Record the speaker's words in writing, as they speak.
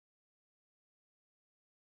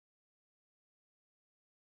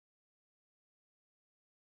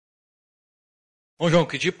Bom, João,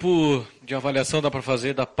 que tipo de avaliação dá para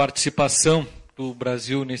fazer da participação do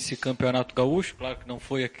Brasil nesse campeonato gaúcho? Claro que não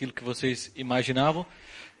foi aquilo que vocês imaginavam.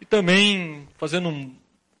 E também fazendo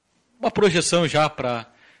uma projeção já para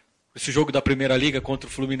esse jogo da Primeira Liga contra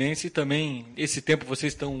o Fluminense, e também esse tempo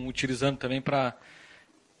vocês estão utilizando também para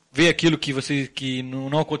ver aquilo que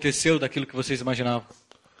não aconteceu daquilo que vocês imaginavam.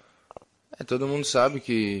 Todo mundo sabe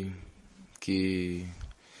que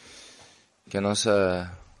a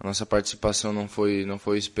nossa participação não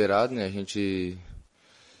foi esperada, né? A gente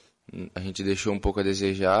deixou um pouco a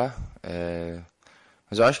desejar,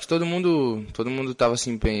 mas eu acho que todo mundo estava se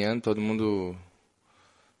empenhando, todo mundo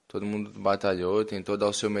batalhou, tentou dar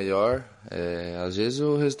o seu melhor. Às vezes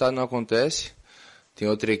o resultado não acontece, tem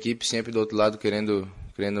outra equipe sempre do outro lado querendo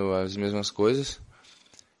as mesmas coisas.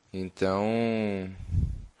 Então,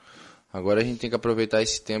 agora a gente tem que aproveitar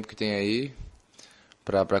esse tempo que tem aí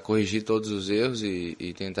para corrigir todos os erros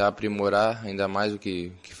e tentar aprimorar ainda mais o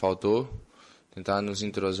que faltou, tentar nos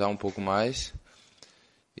entrosar um pouco mais.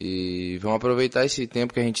 E vamos aproveitar esse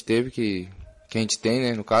tempo que a gente teve, que a gente tem,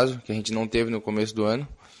 né, no caso, que a gente não teve no começo do ano.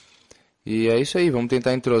 E é isso aí, vamos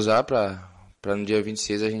tentar entrosar para no dia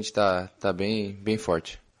 26 a gente tá bem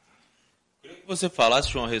forte. Queria que você falasse,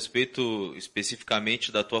 João, a respeito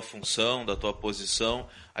especificamente da tua função, da tua posição,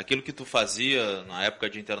 aquilo que tu fazia na época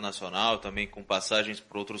de internacional, também com passagens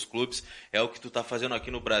por outros clubes, é o que tu está fazendo aqui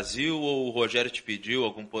no Brasil, ou o Rogério te pediu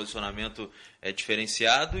algum posicionamento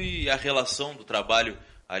diferenciado, e a relação do trabalho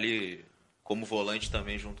ali como volante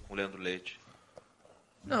também junto com o Leandro Leite?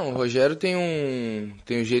 Não, o Rogério tem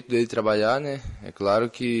um jeito dele trabalhar, né? É claro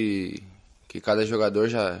que cada jogador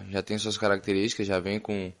já tem suas características, já vem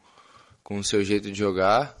com o seu jeito de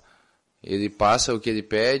jogar. Ele passa o que ele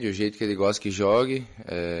pede, o jeito que ele gosta que jogue,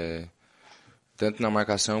 tanto na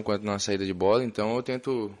marcação quanto na saída de bola. Então eu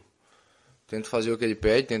tento fazer o que ele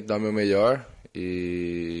pede, tento dar o meu melhor.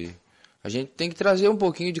 E a gente tem que trazer um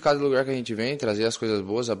pouquinho de cada lugar que a gente vem, trazer as coisas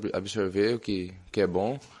boas, absorver o que é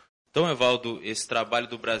bom. Então, Evaldo, esse trabalho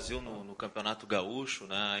do Brasil no Campeonato Gaúcho,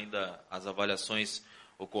 né, ainda as avaliações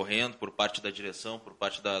ocorrendo por parte da direção, por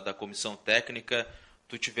parte da comissão técnica,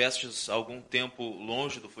 tu tivestes algum tempo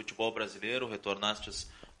longe do futebol brasileiro, retornastes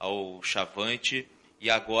ao Chavante e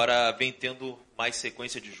agora vem tendo mais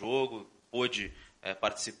sequência de jogo, pôde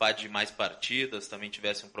participar de mais partidas, também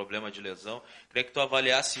tivesse um problema de lesão. Queria que tu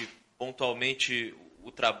avaliasse pontualmente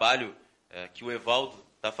o trabalho que o Evaldo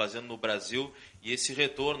está fazendo no Brasil e esse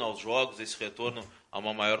retorno aos jogos, esse retorno a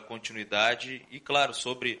uma maior continuidade e, claro,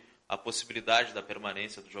 sobre a possibilidade da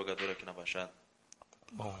permanência do jogador aqui na Baixada.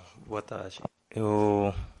 Bom, boa tarde.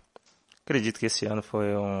 Eu acredito que esse ano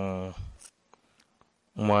foi um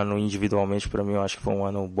ano individualmente para mim, eu acho que foi um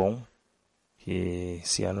ano bom. Que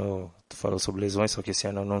esse ano, tu falou sobre lesões, só que esse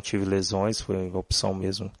ano eu não tive lesões, foi opção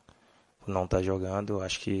mesmo por não estar jogando. Eu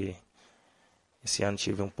acho que esse ano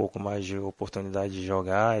tive um pouco mais de oportunidade de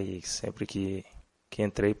jogar e sempre que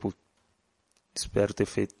entrei, espero ter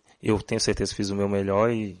feito, eu tenho certeza que fiz o meu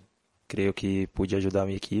melhor e creio que pude ajudar a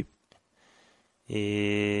minha equipe.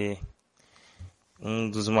 E um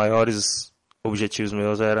dos maiores objetivos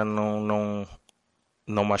meus era não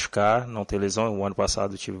machucar, não ter lesão. O ano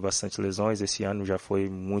passado tive bastante lesões, esse ano já foi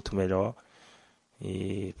muito melhor.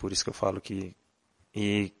 E por isso que eu falo que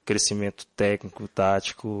crescimento técnico,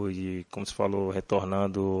 tático e, como você falou,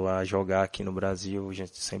 retornando a jogar aqui no Brasil, a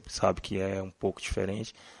gente sempre sabe que é um pouco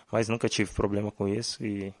diferente, mas nunca tive problema com isso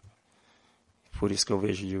e por isso que eu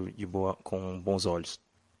vejo com bons olhos.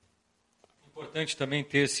 Importante também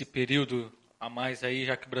ter esse período a mais aí,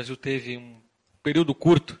 já que o Brasil teve um período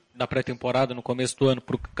curto da pré-temporada no começo do ano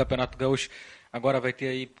para o Campeonato Gaúcho. Agora vai ter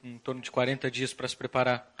aí em torno de 40 dias para se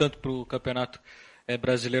preparar tanto para o Campeonato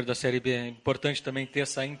Brasileiro da Série B. É importante também ter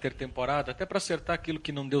essa intertemporada, até para acertar aquilo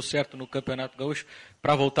que não deu certo no Campeonato Gaúcho,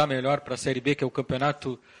 para voltar melhor para a Série B, que é o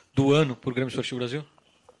campeonato do ano para o Grêmio Esportivo Brasil?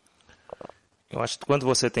 Eu acho que quando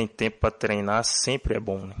você tem tempo para treinar, sempre é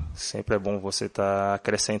bom, né? Sempre é bom você estar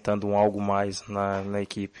acrescentando algo mais na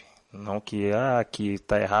equipe. Não que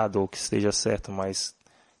está errado ou que esteja certo, mas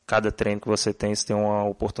cada treino que você tem uma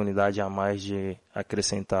oportunidade a mais de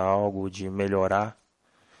acrescentar algo, de melhorar.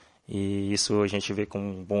 E isso a gente vê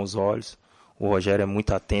com bons olhos. O Rogério é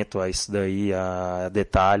muito atento a isso daí, a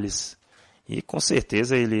detalhes. E com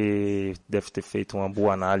certeza ele deve ter feito uma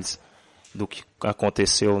boa análise do que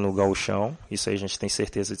aconteceu no Gauchão. Isso aí a gente tem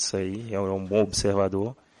certeza disso aí. É um bom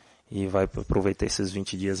observador. E vai aproveitar esses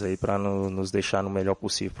 20 dias aí para nos deixar no melhor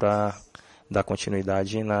possível para dar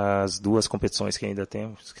continuidade nas duas competições que ainda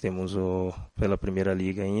temos. Que temos pela Primeira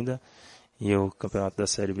Liga ainda e o Campeonato da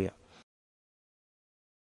Série B.